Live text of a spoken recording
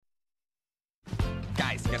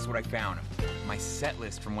Guess what I found? My set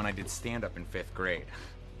list from when I did stand-up in 5th grade.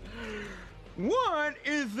 What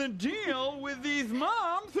is the deal with these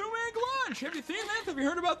moms who make lunch? Have you seen this? Have you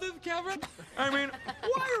heard about this, Kevin? I mean,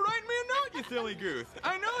 why are you writing me a note, you silly goose?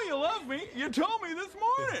 I know you love me. You told me this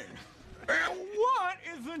morning. What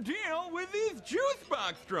is the deal with these juice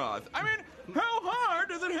box straws? I mean, how hard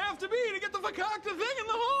does it have to be to get the fakakta thing in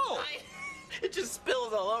the hole? It just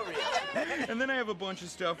spills all over you. And then I have a bunch of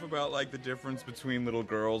stuff about, like, the difference between little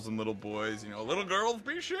girls and little boys. You know, little girls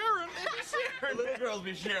be sharing. Little girls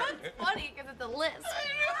be sharing. It's funny because it's a list.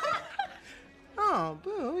 Oh,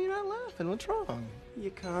 Boo, you're not laughing. What's wrong?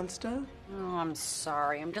 You consta? Oh, I'm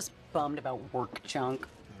sorry. I'm just bummed about work junk.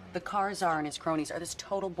 The Karzar and his cronies are this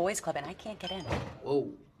total boys club, and I can't get in.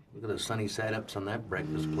 Whoa, look at the sunny side ups on that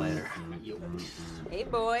breakfast platter. Hey,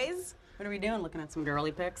 boys. What are we doing? Looking at some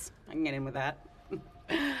girly pics? I can get in with that.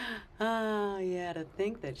 Oh, yeah, to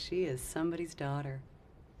think that she is somebody's daughter.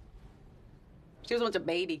 She was once a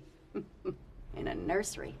baby. In a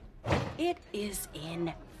nursery. It is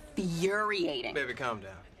infuriating. Baby, calm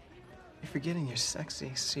down. You're forgetting your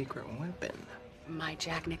sexy secret weapon. My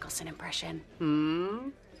Jack Nicholson impression.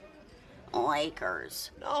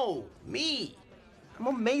 Lakers. No, me. I'm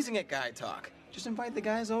amazing at guy talk. Just invite the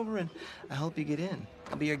guys over and I'll help you get in.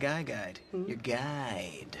 I'll be your guide. Your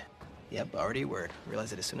guide. Yep, already a word.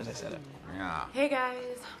 Realized it as soon as I said it. Yeah. Hey,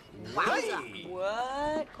 guys. Hey!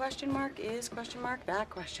 What? Question mark is question mark that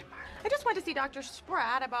question mark. I just went to see Dr.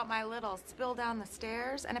 Spratt about my little spill down the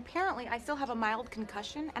stairs, and apparently I still have a mild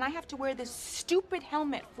concussion, and I have to wear this stupid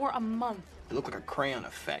helmet for a month. You look like a crayon a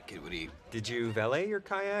fat kid would eat. Did you valet your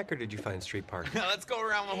kayak or did you find street parking? Let's go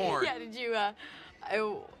around the horn. Yeah, did you,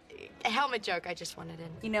 a helmet joke I just wanted in.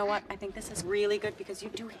 You know what? I think this is really good because you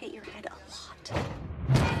do hit your head a lot.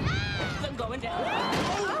 I'm going down.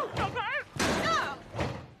 Oh, okay. No.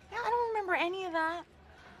 Yeah, I don't remember any of that.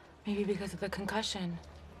 Maybe because of the concussion.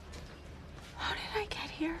 How did I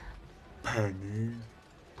get here? Penny.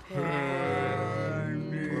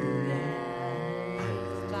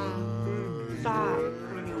 Stop.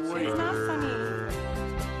 It's not funny.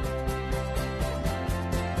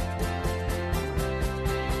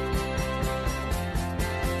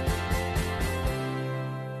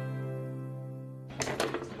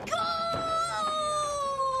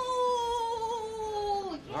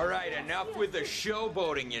 All right, enough with the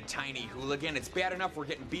showboating, you tiny hooligan. It's bad enough we're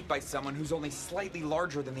getting beat by someone who's only slightly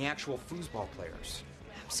larger than the actual foosball players.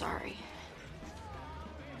 I'm sorry.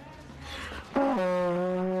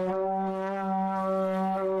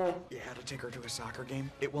 You had to take her to a soccer game?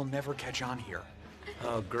 It will never catch on here.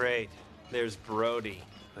 Oh, great. There's Brody.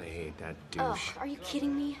 I hate that douche. Ugh, are you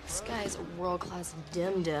kidding me? This guy's a world-class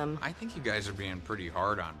dim-dim. I think you guys are being pretty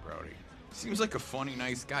hard on Brody. Seems like a funny,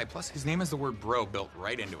 nice guy. Plus, his name has the word bro built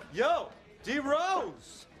right into it. Yo,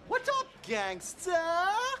 D-Rose! What's up, gangsta?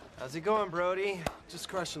 How's it going, Brody? Just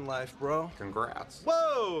crushing life, bro. Congrats.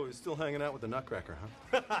 Whoa, you're still hanging out with the Nutcracker,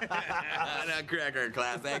 huh? Nutcracker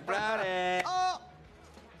classic, Brody. Oh!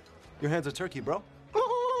 Your hands are turkey, bro.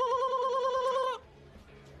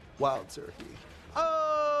 Wild turkey.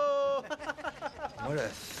 Oh! What a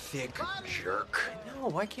thick jerk. No,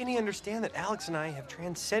 why can't he understand that Alex and I have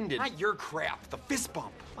transcended? Not your crap, the fist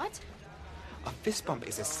bump. What? A fist bump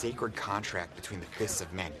is a sacred contract between the fists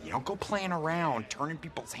of men. You don't go playing around, turning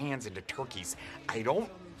people's hands into turkeys. I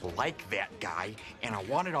don't like that guy, and I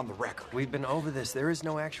want it on the record. We've been over this. There is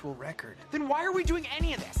no actual record. Then why are we doing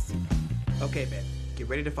any of this? Okay, babe. Get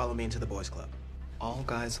ready to follow me into the boys' club. All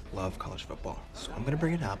guys love college football, so I'm gonna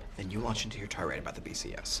bring it up, then you launch into your tirade about the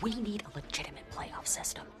BCS. We need a legitimate playoff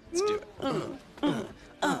system. Let's do it.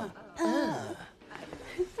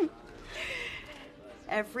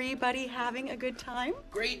 Everybody having a good time?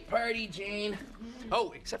 Great party, Jane.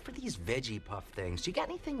 Oh, except for these veggie puff things. You got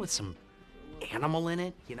anything with some animal in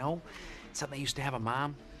it, you know? Something I used to have a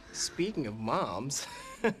mom? Speaking of moms,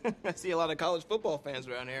 I see a lot of college football fans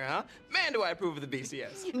around here, huh? Man, do I approve of the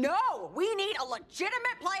BCS. No, we need a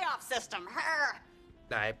legitimate playoff system.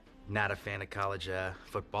 I'm not a fan of college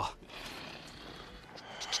football.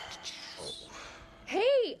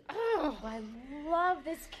 Hey! Oh, I love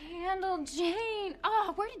this candle, Jane.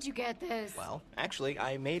 Oh, where did you get this? Well, actually,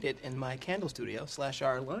 I made it in my candle studio /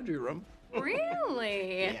 our laundry room.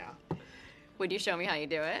 Really? Yeah. Would you show me how you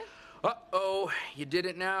do it? Uh-oh, you did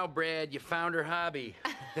it now, Brad. You found her hobby.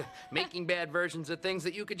 Making bad versions of things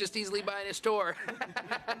that you could just easily buy in a store.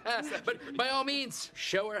 But by all means,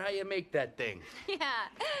 show her how you make that thing. Yeah.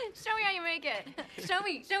 Show me how you make it. Show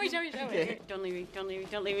me. Don't leave me, don't leave me,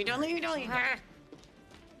 don't leave me, don't leave me, don't leave me.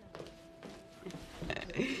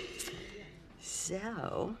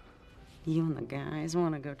 So, you and the guys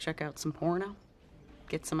want to go check out some porno?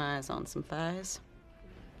 Get some eyes on some thighs,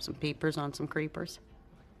 some peepers on some creepers,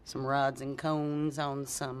 some rods and cones on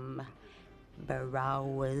some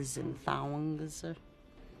barawas and thongs.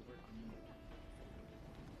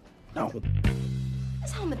 No.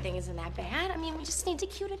 This helmet thing isn't that bad. I mean, we just need to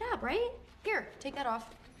cute it up, right? Here, take that off.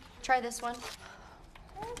 Try this one.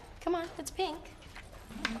 Come on, it's pink.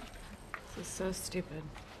 This is so stupid.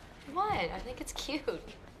 What? I think it's cute.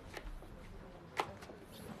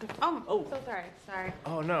 Oh, so sorry.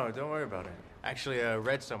 Oh, no, don't worry about it. Actually, I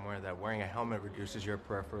read somewhere that wearing a helmet reduces your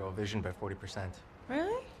peripheral vision by 40%.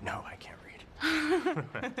 Really? No, I can't read.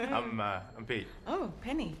 I'm Pete. Oh,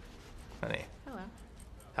 Penny. Honey. Hello.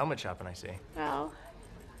 Helmet shopping, I see. Well.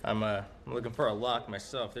 I'm looking for a lock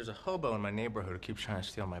myself. There's a hobo in my neighborhood who keeps trying to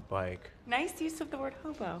steal my bike. Nice use of the word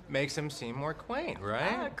hobo. Makes him seem more quaint,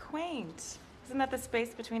 right? Oh, quaint. Isn't that the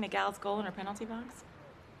space between a gal's goal and her penalty box?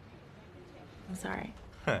 I'm sorry.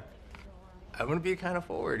 I'm gonna be kind of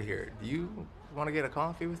forward here. Do you want to get a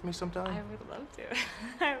coffee with me sometime? I would love to.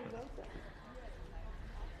 I would love to.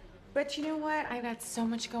 But you know what? I've got so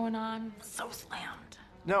much going on. So slammed.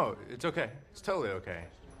 No, it's okay. It's totally okay.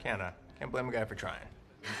 Can't blame a guy for trying.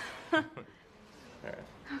 All right.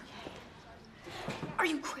 Okay. Are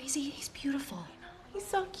you crazy? He's beautiful. He's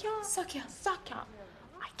so cute. So cute. So cute.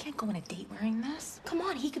 I can't go on a date wearing this. Come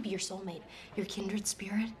on, he could be your soulmate, your kindred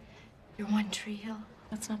spirit, your one trio.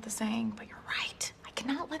 That's not the saying, but you're right. I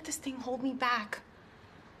cannot let this thing hold me back.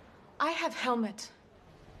 I have Helmet.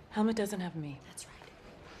 Helmet doesn't have me. That's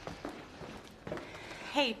right.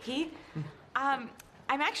 Hey, Pete. I'm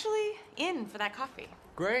actually in for that coffee.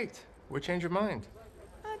 Great. What changed your mind?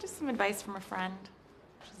 Just some advice from a friend.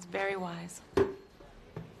 She's very wise.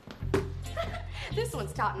 This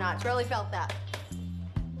one's top notch. Really felt that.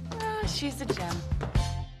 She's a gem.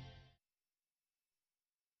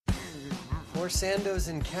 4 Sandos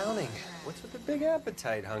and counting. What's with the big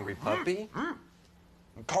appetite, hungry puppy? I'm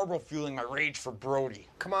carbo fueling my rage for Brody.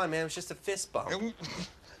 Come on, man. It was just a fist bump.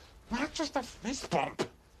 Not just a fist bump.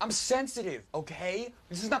 I'm sensitive, okay?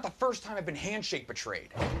 This is not the first time I've been handshake betrayed.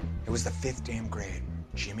 It was the 5th damn grade.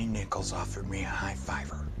 Jimmy Nichols offered me a high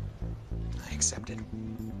fiver. I accepted.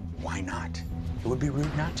 Why not? It would be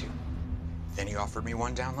rude not to. Then he offered me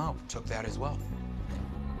one down low. Took that as well.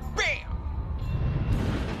 Bam!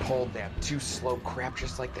 Pulled that too slow crap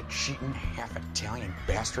just like the cheating half-Italian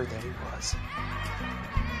bastard that he was.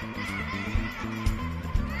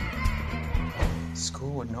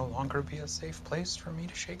 School would no longer be a safe place for me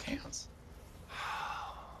to shake hands.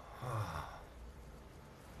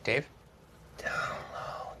 Dave? Down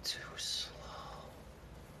low, too slow.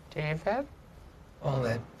 David? All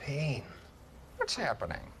that pain. What's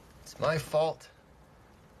happening? It's my fault.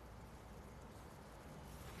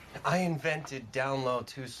 I invented down low,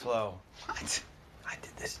 too slow. What? I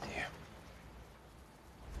did this to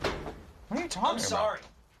you. What are you talking about? I'm sorry.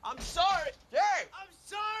 I'm sorry. Dave! I'm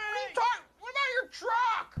sorry. What about your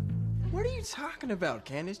truck? What are you talking about,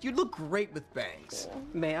 Candace? You look great with bangs.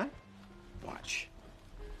 May I? Watch.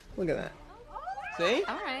 Look at that. See?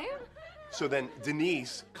 All right. So then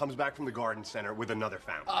Denise comes back from the garden center with another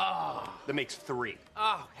fountain. Oh. That makes 3.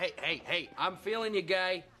 Oh, hey, I'm feeling you,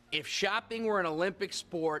 guy. If shopping were an Olympic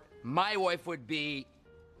sport, my wife would be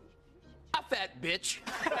a fat bitch.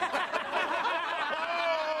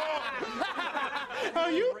 How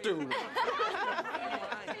you doing?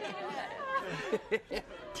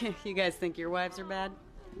 You guys think your wives are bad?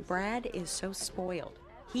 Brad is so spoiled.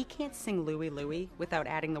 He can't sing Louie Louie without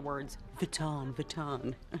adding the words Vuitton,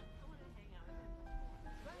 Vuitton.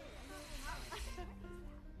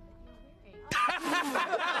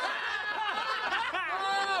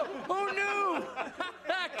 Oh, who knew?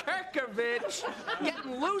 Kirkovich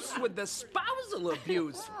getting loose with the spousal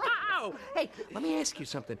abuse. Wow. Hey, let me ask you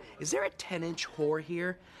something. Is there a 10-inch whore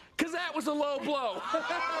here? Because that was a low blow.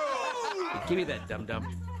 Give me that, dum-dum.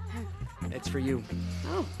 It's for you.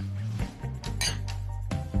 Oh.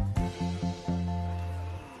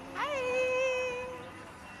 Hi.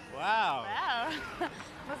 Wow. Wow.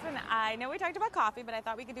 Listen, I know we talked about coffee, but I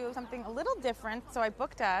thought we could do something a little different, so I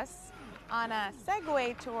booked us on a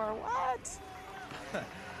Segway tour. What?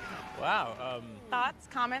 Wow. Thoughts,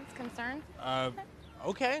 comments, concerns?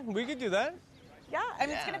 Okay, we could do that. Yeah, I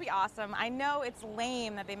mean, it's gonna be awesome. I know it's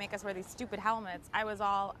lame that they make us wear these stupid helmets. I was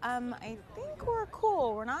all, I think we're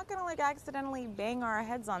cool. We're not gonna like accidentally bang our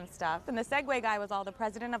heads on stuff. And the Segway guy was all, the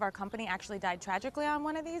president of our company actually died tragically on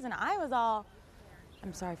one of these, and I was all,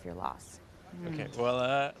 I'm sorry for your loss. Okay,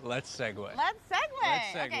 well, let's segue. Let's segue. Let's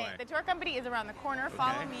segue. Okay, the tour company is around the corner.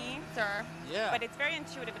 Follow me, sir. Yeah. But it's very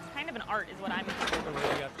intuitive. It's kind of an art, is what I'm.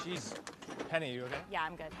 Jeez. Penny, you okay? Yeah,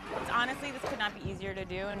 I'm good. Honestly, this could not be easier to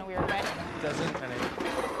do in a weird way. It doesn't, Penny.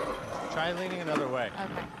 Try leaning another way.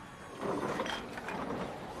 Okay.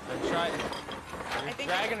 Then try. I You're think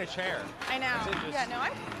dragging a chair. I know. That's it, just- Yeah, no,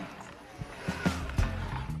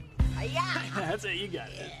 yeah. That's it, you got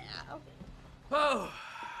it. Oh,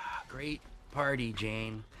 great party,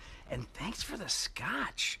 Jane. And thanks for the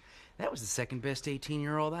scotch. That was the second best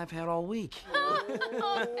 18-year-old I've had all week. He's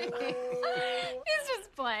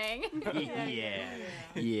just playing.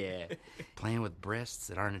 Yeah. Playing with breasts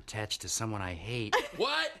that aren't attached to someone I hate.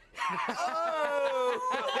 What?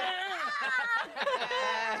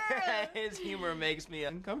 His humor makes me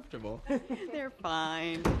uncomfortable. They're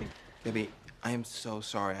fine. Baby, I am so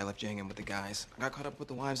sorry I left Jang in with the guys. I got caught up with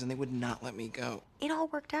the wives and they would not let me go. It all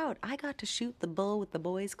worked out. I got to shoot the bull with the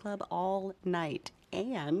boys club all night.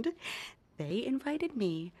 And they invited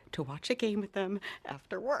me to watch a game with them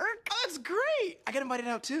after work. Oh, that's great! I got invited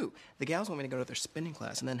out too. The gals want me to go to their spinning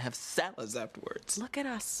class and then have salads afterwards. Look at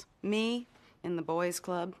us. Me in the boys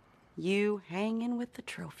club. You hanging with the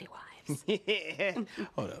trophy wives.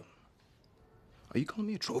 Hold up. Are you calling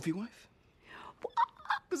me a trophy wife?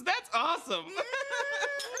 Because that's awesome.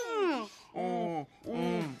 You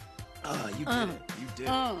did it. You did it.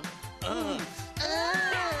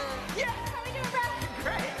 Yeah, how we doing, Brad?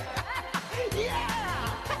 Great.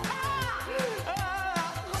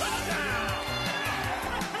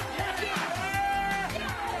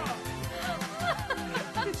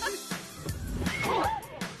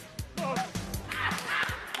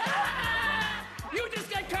 You just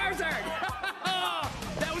got Tarzan!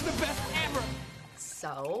 That was the best ever!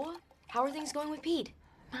 So, how are things going with Pete?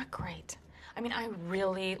 Not great. I mean, I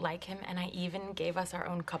really like him, and I even gave us our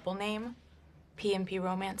own couple name, P&P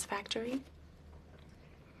Romance Factory.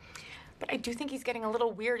 But I do think he's getting a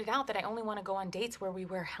little weirded out that I only want to go on dates where we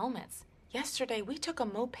wear helmets. Yesterday, we took a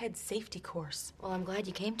moped safety course. Well, I'm glad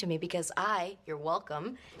you came to me because you're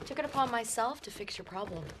welcome, took it upon myself to fix your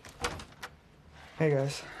problem. Hey,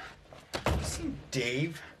 guys. You seen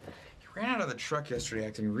Dave? He ran out of the truck yesterday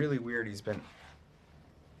acting really weird. He's been...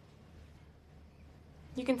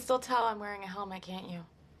 You can still tell I'm wearing a helmet, can't you?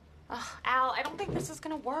 Ugh, Al, I don't think this is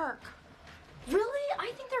gonna work. Really?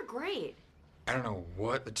 I think they're great. I don't know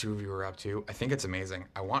what the two of you are up to. I think it's amazing.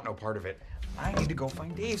 I want no part of it. I need to go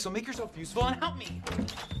find Dave, so make yourself useful and help me.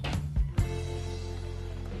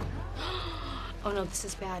 Oh no, this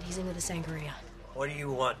is bad. He's into the sangria. What do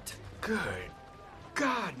you want? Good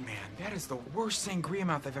God, man, that is the worst sangria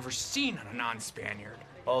mouth I've ever seen on a non-Spaniard.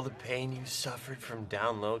 All the pain you suffered from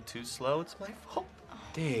down low too slow, it's my fault.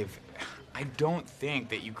 Dave, I don't think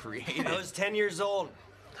that you created... I was 10 years old.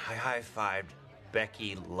 I high-fived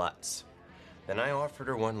Becky Lutz. Then I offered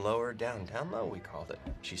her one lower down low, we called it.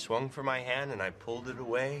 She swung for my hand and I pulled it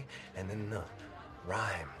away, and then the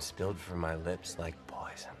rhyme spilled from my lips like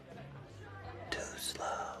poison. Too slow.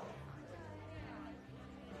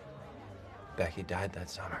 Becky died that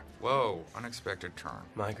summer. Whoa, unexpected turn.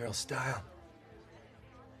 My girl style.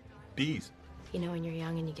 Bees. You know when you're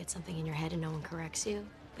young and you get something in your head and no one corrects you,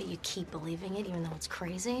 but you keep believing it even though it's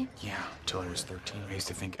crazy? Yeah, until I was 13. I used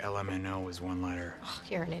to think LMNO was one letter. Oh,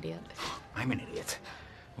 you're an idiot. I'm an idiot.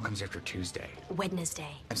 What comes after Tuesday?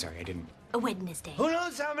 Wednesday. I'm sorry, I didn't... A Wednesday. Who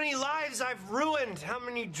knows how many lives I've ruined, how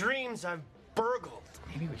many dreams I've burgled.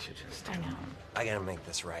 Maybe we should just... I know. I gotta make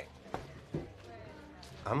this right.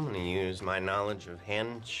 I'm gonna use my knowledge of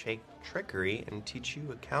handshake trickery and teach you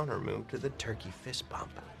a counter move to the turkey fist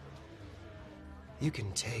bump. You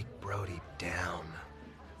can take Brody down.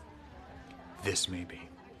 This may be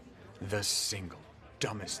the single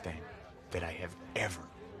dumbest thing that I have ever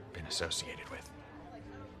been associated with.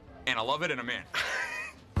 And I love it and I'm in.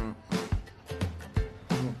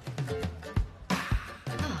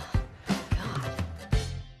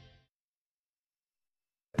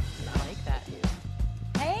 I like that.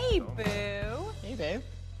 Hey, boo. Hey, babe.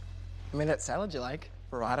 I made that salad you like.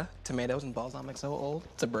 Burrata, tomatoes, and balsamic so old,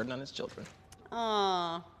 it's a burden on its children.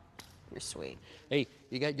 Aw, you're sweet. Hey,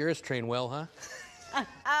 you got yours trained well, huh?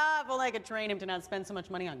 If only I could train him to not spend so much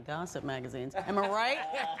money on gossip magazines. Am I right?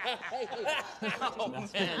 Oh, man.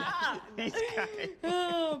 These guys.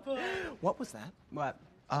 Oh, boy. What was that? What?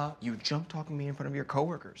 You jump-talking me in front of your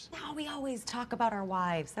coworkers. No, we always talk about our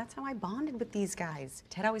wives. That's how I bonded with these guys.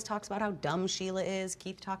 Ted always talks about how dumb Sheila is.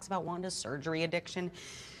 Keith talks about Wanda's surgery addiction.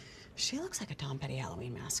 She looks like a Tom Petty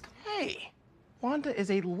Halloween mask. Hey, Wanda is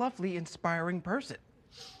a lovely, inspiring person.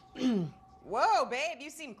 Whoa, babe, you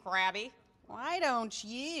seem crabby. Why don't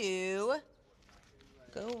you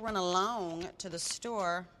go run along to the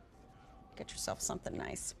store, get yourself something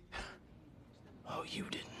nice? Oh, you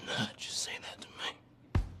did not just say that to me.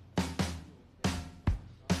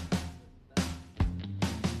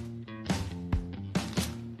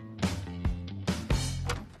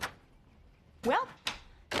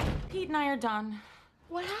 and I are done.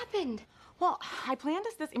 What happened? Well, I planned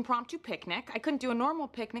us this impromptu picnic. I couldn't do a normal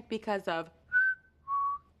picnic because of...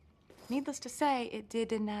 Needless to say, it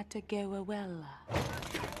did not go well.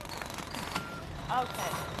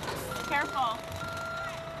 Okay. Careful.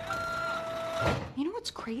 You know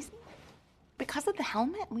what's crazy? Because of the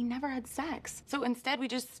helmet, we never had sex. So instead, we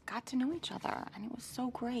just got to know each other, and it was so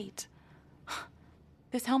great.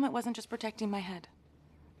 This helmet wasn't just protecting my head.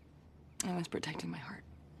 It was protecting my heart.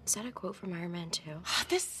 Is that a quote from Iron Man 2?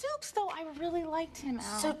 This Soups, though, I really liked him,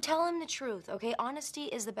 Al. So tell him the truth, okay? Honesty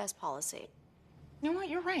is the best policy. You know what?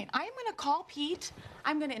 You're right. I'm gonna call Pete.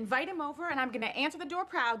 I'm gonna invite him over, and I'm gonna answer the door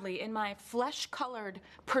proudly in my flesh-colored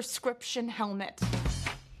prescription helmet.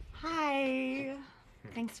 Hi.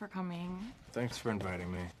 Thanks for coming. Thanks for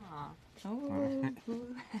inviting me. Aw. Ooh.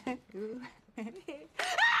 Ooh.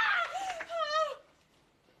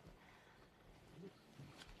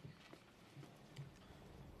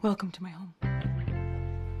 Welcome to my home.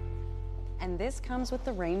 And this comes with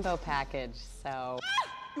the rainbow package, so...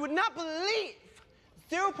 You would not believe!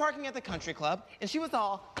 Zero parking at the country club, and she was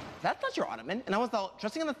all, that's not your ottoman. And I was all,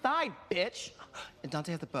 dressing on the side, bitch. And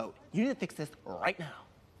Dante has a boat. You need to fix this right now.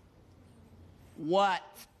 What?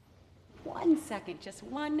 1 second, just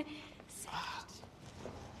 1 second.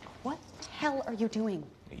 What the hell are you doing?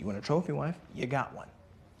 You want a trophy wife? You got one.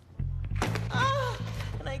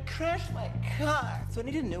 And I crashed my car. So I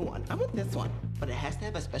need a new one. I want this one. But it has to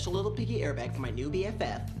have a special little piggy airbag for my new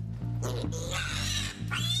BFF.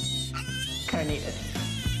 Kinda need it.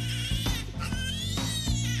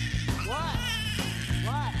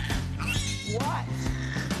 What?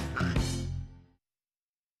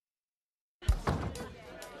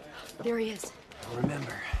 There he is.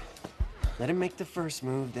 Remember, let him make the first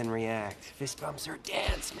move, then react. Fist bumps are a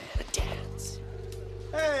dance, man, a dance.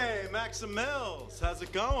 Hey, Maxim Mills. How's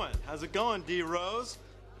it going? How's it going, D. Rose?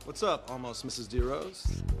 What's up, almost Mrs. D.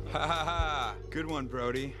 Rose? Ha ha ha. Good one,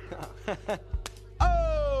 Brody.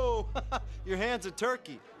 Oh! Your hands are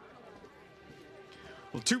turkey.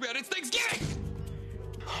 Well, too bad it's Thanksgiving!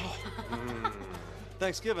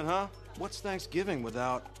 Thanksgiving, huh? What's Thanksgiving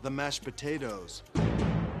without the mashed potatoes?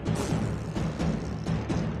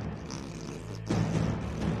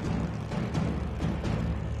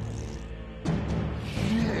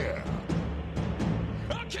 Yeah!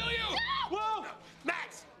 I'll kill you! No! Whoa!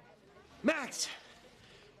 Max!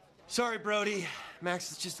 Sorry, Brody.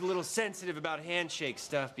 Max is just a little sensitive about handshake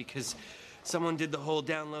stuff because someone did the whole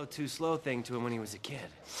down low too slow thing to him when he was a kid.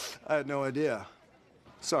 I had no idea.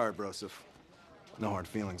 Sorry, Broseph. No hard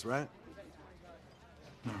feelings, right?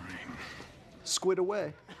 All right. Squid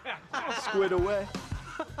away. Squid away.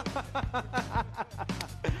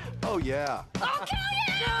 Oh, yeah. I'll kill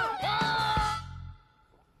you!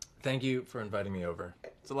 Thank you for inviting me over.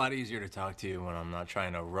 It's a lot easier to talk to you when I'm not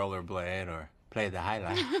trying to rollerblade or play the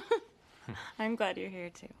highlight. I'm glad you're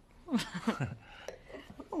here, too.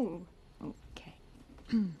 Oh, okay.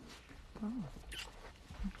 Oh.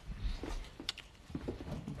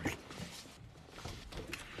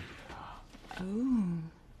 Oh,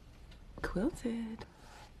 quilted.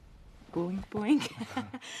 Boink, boink.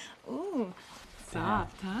 Ooh,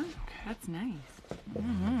 soft, huh? That's nice.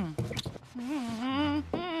 Ooh.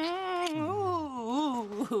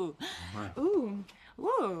 Ooh.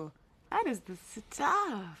 Ooh. That is the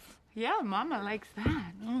stuff. Yeah, Mama likes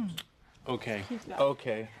that. Okay.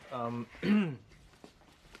 Okay. I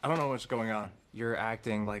don't know what's going on. You're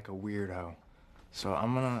acting like a weirdo. So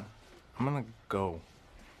I'm gonna go.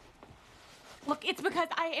 Look, it's because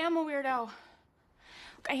I am a weirdo.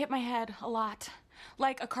 Look, I hit my head a lot.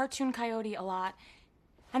 Like a cartoon coyote a lot.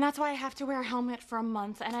 And that's why I have to wear a helmet for a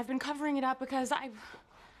month. And I've been covering it up because I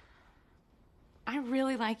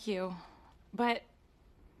really like you. But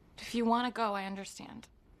if you want to go, I understand.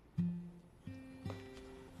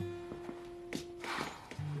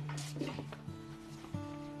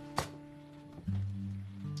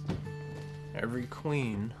 Every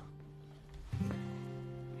queen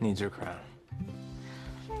needs her crown.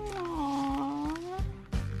 Aww.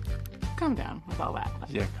 Calm down with all that.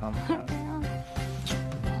 Yeah, calm down.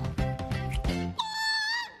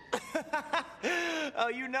 Oh,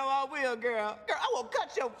 you know I will, girl. Girl, I will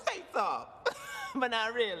cut your face off. But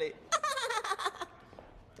not really.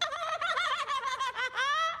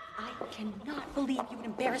 I cannot believe you would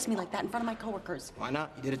embarrass me like that in front of my coworkers. Why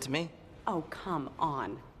not? You did it to me. Oh, come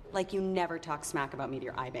on. Like you never talk smack about me to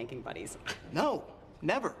your iBanking buddies. No,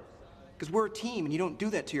 never. Because we're a team and you don't do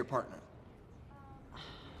that to your partner.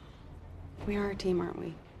 We are a team, aren't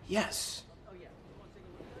we? Yes.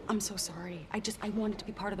 I'm so sorry. I wanted to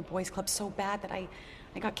be part of the boys club so bad that I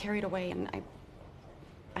got carried away and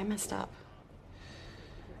I messed up.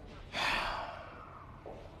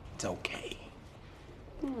 It's okay.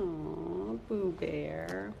 Aw, Boo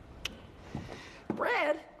Bear.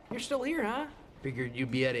 Brad, you're still here, huh? Figured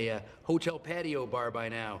you'd be at a hotel patio bar by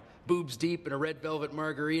now. Boobs deep in a red velvet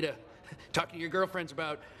margarita. Talking to your girlfriends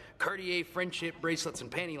about Cartier friendship bracelets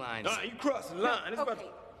and panty lines. All right, you crossing the line. It's about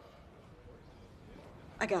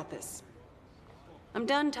I got this. I'm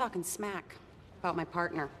done talking smack about my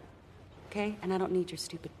partner, okay? And I don't need your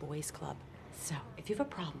stupid boys club. So, if you have a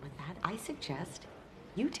problem with that, I suggest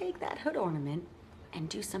you take that hood ornament and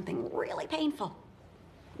do something really painful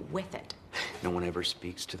with it. No one ever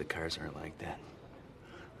speaks to the Karzar like that.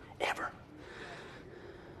 Ever.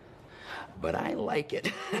 But I like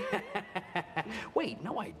it. Wait,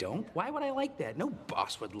 no, I don't. Why would I like that? No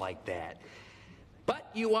boss would like that. But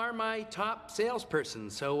you are my top salesperson,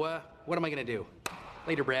 so what am I gonna do?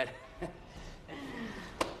 Later, Brad.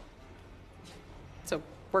 So,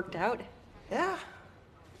 worked out? Yeah.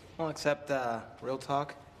 Well, except, real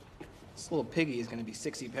talk, this little piggy is gonna be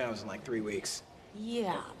 60 pounds in like 3 weeks.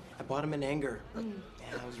 Yeah. I bought him in anger, but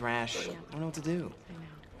yeah, I was rash. I don't know what to do.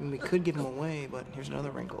 I mean, we could give him away, but here's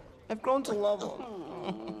another wrinkle. I've grown to love him. You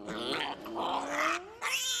love him,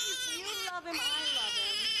 I love him.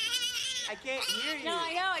 I can't hear you. No,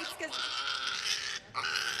 I know, it's because...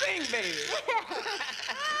 Sing, baby.